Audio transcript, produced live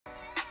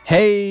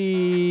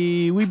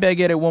Hey, we back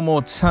at it one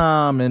more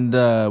time, and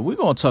we're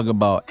gonna talk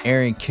about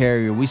Aaron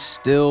Carrier. We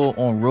still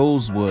on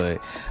Rosewood.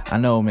 I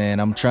know, man,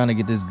 I'm trying to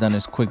get this done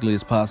as quickly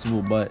as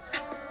possible, but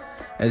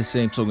at the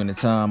same token of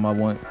time, I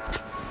want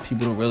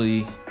people to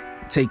really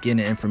take in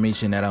the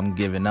information that I'm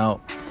giving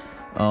out.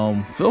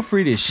 Feel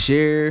free to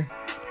share,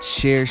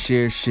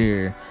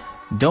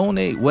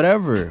 donate,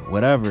 whatever.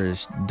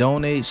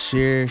 Donate,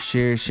 share.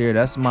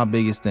 That's my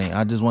biggest thing.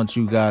 I just want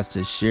you guys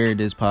to share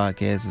this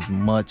podcast as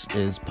much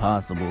as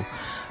possible.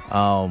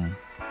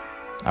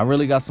 I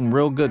really got some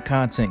real good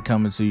content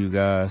coming to you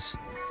guys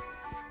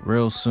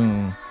real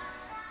soon.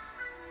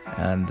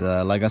 And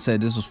like I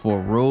said, this was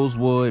for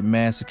Rosewood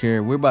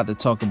Massacre. We're about to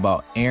talk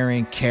about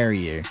Aaron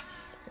Carrier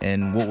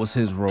and what was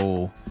his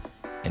role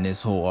in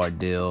this whole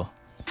ordeal.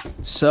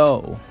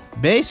 So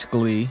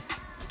basically,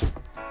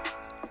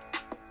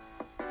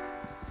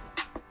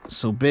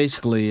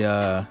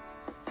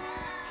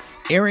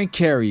 Aaron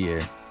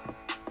Carrier.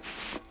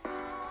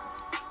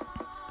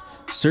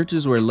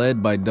 Searches were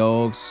led by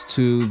dogs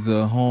to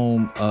the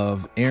home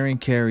of Aaron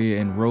Carrier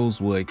in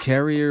Rosewood.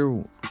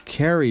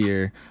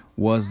 Carrier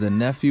was the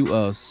nephew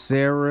of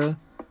Sarah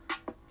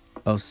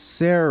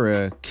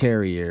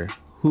Carrier,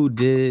 who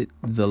did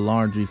the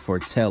laundry for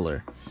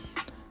Teller.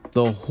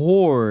 The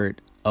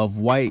horde of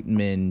white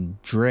men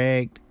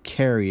dragged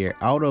Carrier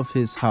out of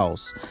his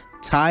house,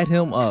 tied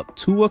him up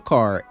to a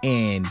car,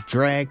 and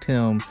dragged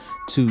him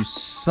to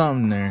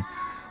Sumner,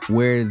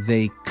 where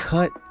they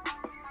cut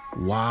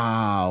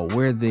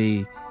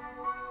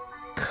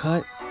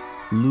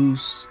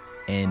loose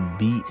and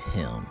beat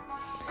him.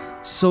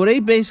 So they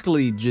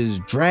basically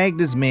just dragged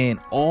this man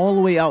all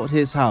the way out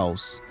his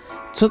house,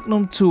 took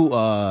him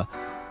to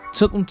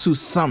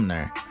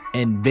Sumner,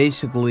 and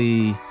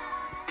basically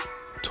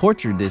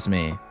tortured this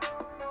man,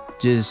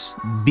 just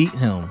beat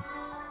him.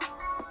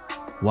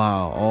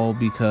 Wow, all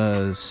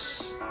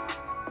because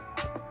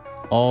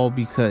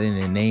in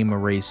the name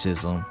of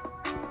racism.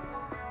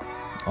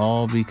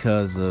 All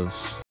because of...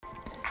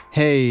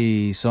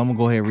 Hey, so I'm going to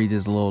go ahead and read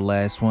this little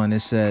last one.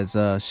 It says,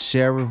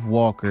 Sheriff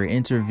Walker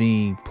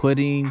intervened,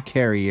 putting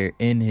Carrier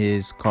in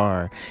his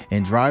car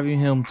and driving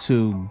him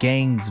to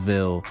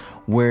Gainesville,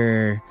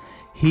 where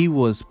he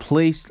was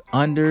placed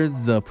under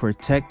the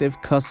protective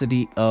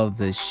custody of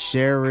the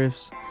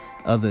sheriff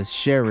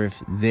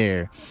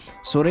there.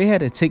 So they had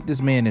to take this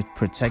man in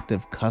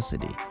protective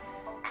custody.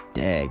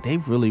 Dag, they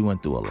really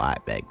went through a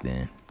lot back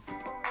then.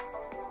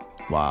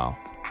 Wow,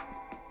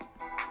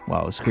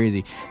 it's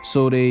crazy.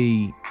 So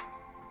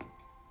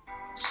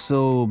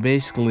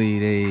basically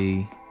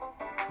they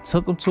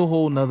took him to a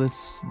whole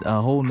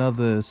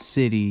nother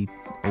city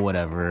or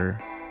whatever,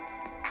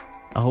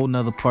 a whole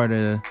nother part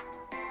of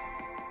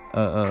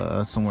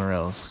somewhere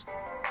else.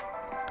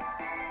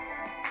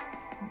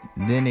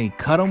 Then they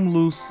cut him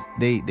loose.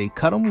 They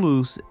cut him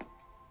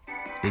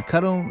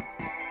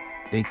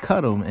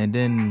and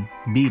then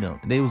beat him.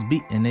 They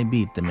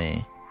beat the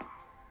man.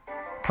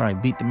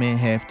 Probably beat the man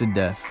halfway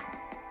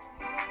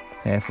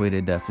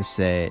to death. It's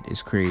sad.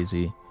 It's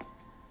crazy.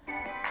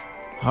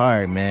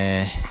 Alright,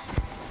 man.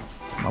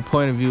 My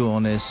point of view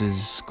on this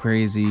is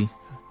crazy.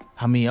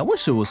 I mean, I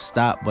wish it would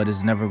stop, but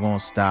it's never going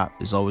to stop.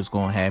 It's always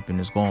going to happen.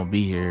 It's going to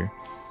be here.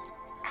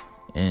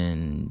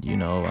 And,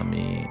 I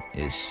mean,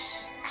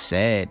 it's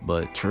sad,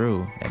 but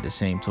true at the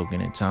same token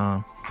in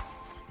time.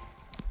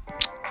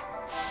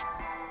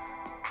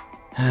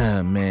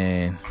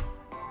 Man.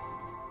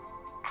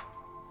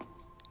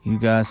 You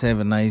guys have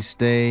a nice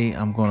day.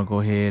 I'm going to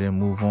go ahead and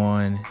move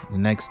on. The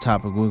next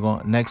topic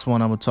next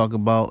one I'm going to talk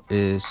about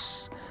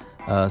is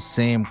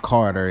Sam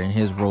Carter and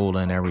his role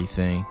and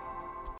everything.